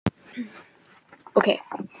Okay,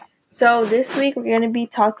 so this week we're going to be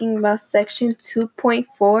talking about section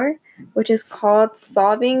 2.4, which is called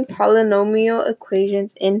Solving Polynomial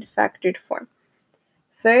Equations in Factored Form.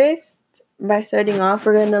 First, by starting off,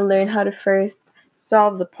 we're going to learn how to first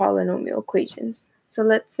solve the polynomial equations. So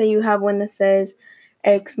let's say you have one that says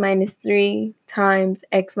x minus 3 times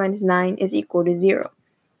x minus 9 is equal to 0.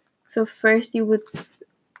 So first you would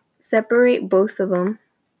separate both of them.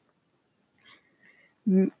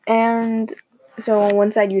 And so on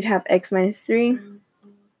one side you'd have x minus 3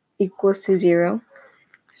 equals to 0.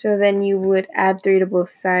 So then you would add 3 to both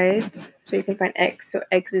sides so you can find x. So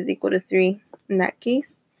x is equal to 3 in that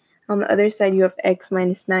case. On the other side you have x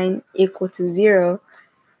minus 9 equal to 0.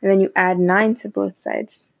 And then you add 9 to both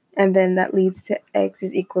sides. And then that leads to x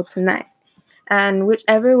is equal to 9. And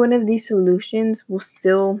whichever one of these solutions will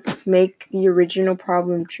still make the original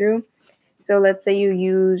problem true. So let's say you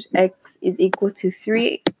use x is equal to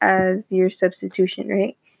 3 as your substitution,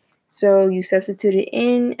 right? So you substitute it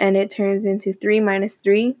in and it turns into 3 minus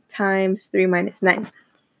 3 times 3 minus 9.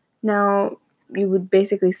 Now you would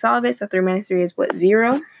basically solve it. So 3 minus 3 is what?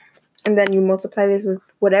 0. And then you multiply this with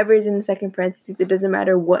whatever is in the second parentheses. It doesn't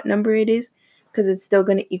matter what number it is because it's still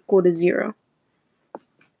going to equal to 0.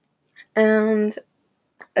 And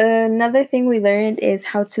another thing we learned is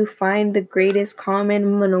how to find the greatest common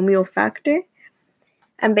monomial factor.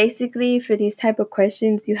 And basically for these type of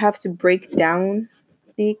questions, you have to break down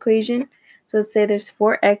the equation. So let's say there's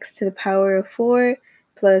 4x to the power of 4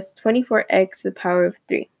 plus 24x to the power of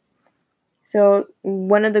 3. So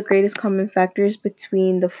one of the greatest common factors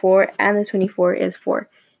between the 4 and the 24 is 4.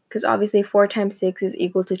 Because obviously 4 times 6 is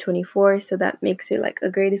equal to 24, so that makes it like a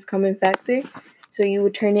greatest common factor. So you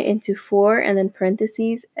would turn it into 4 and then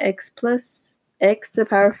parentheses x plus x to the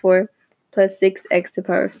power of 4 plus 6x to the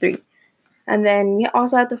power of 3. And then you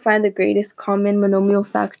also have to find the greatest common monomial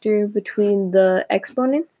factor between the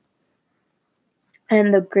exponents.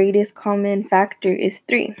 And the greatest common factor is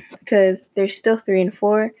 3 because there's still 3 and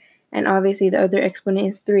 4. And obviously the other exponent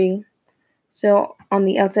is 3. So on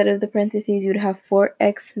the outside of the parentheses, you'd have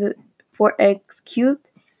 4x cubed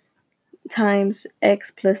times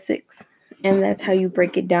x plus 6. And that's how you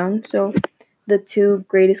break it down. So the two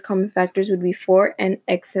greatest common factors would be 4 and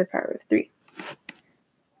x to the power of 3.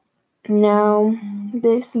 Now,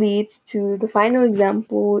 this leads to the final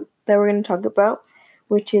example that we're going to talk about,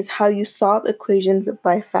 which is how you solve equations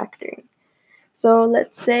by factoring. So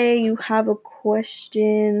let's say you have a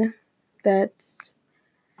question that's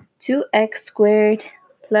 2x squared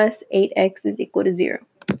plus 8x is equal to 0.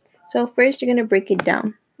 So first you're going to break it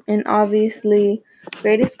down. And obviously,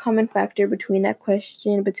 greatest common factor between that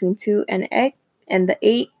question, between 2 and x and the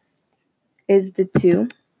 8 is the 2.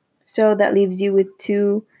 So that leaves you with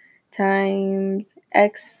 2 times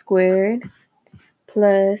x squared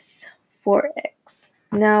plus 4x.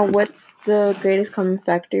 Now, what's the greatest common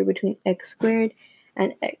factor between x squared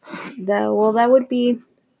and x? That would be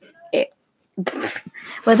it.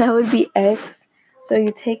 But that would be x. So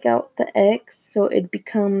you take out the x, so it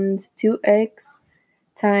becomes 2x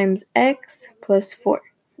times x plus 4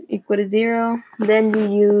 equal to 0.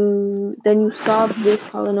 Then you solve this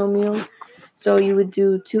polynomial. So you would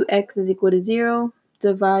do 2x is equal to 0,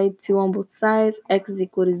 divide 2 on both sides, x is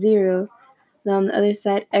equal to 0. Now on the other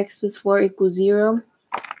side, x plus 4 equals 0.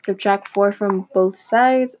 Subtract 4 from both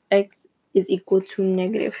sides, x is equal to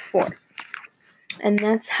negative 4. And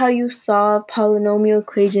that's how you solve polynomial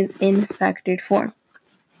equations in factored form.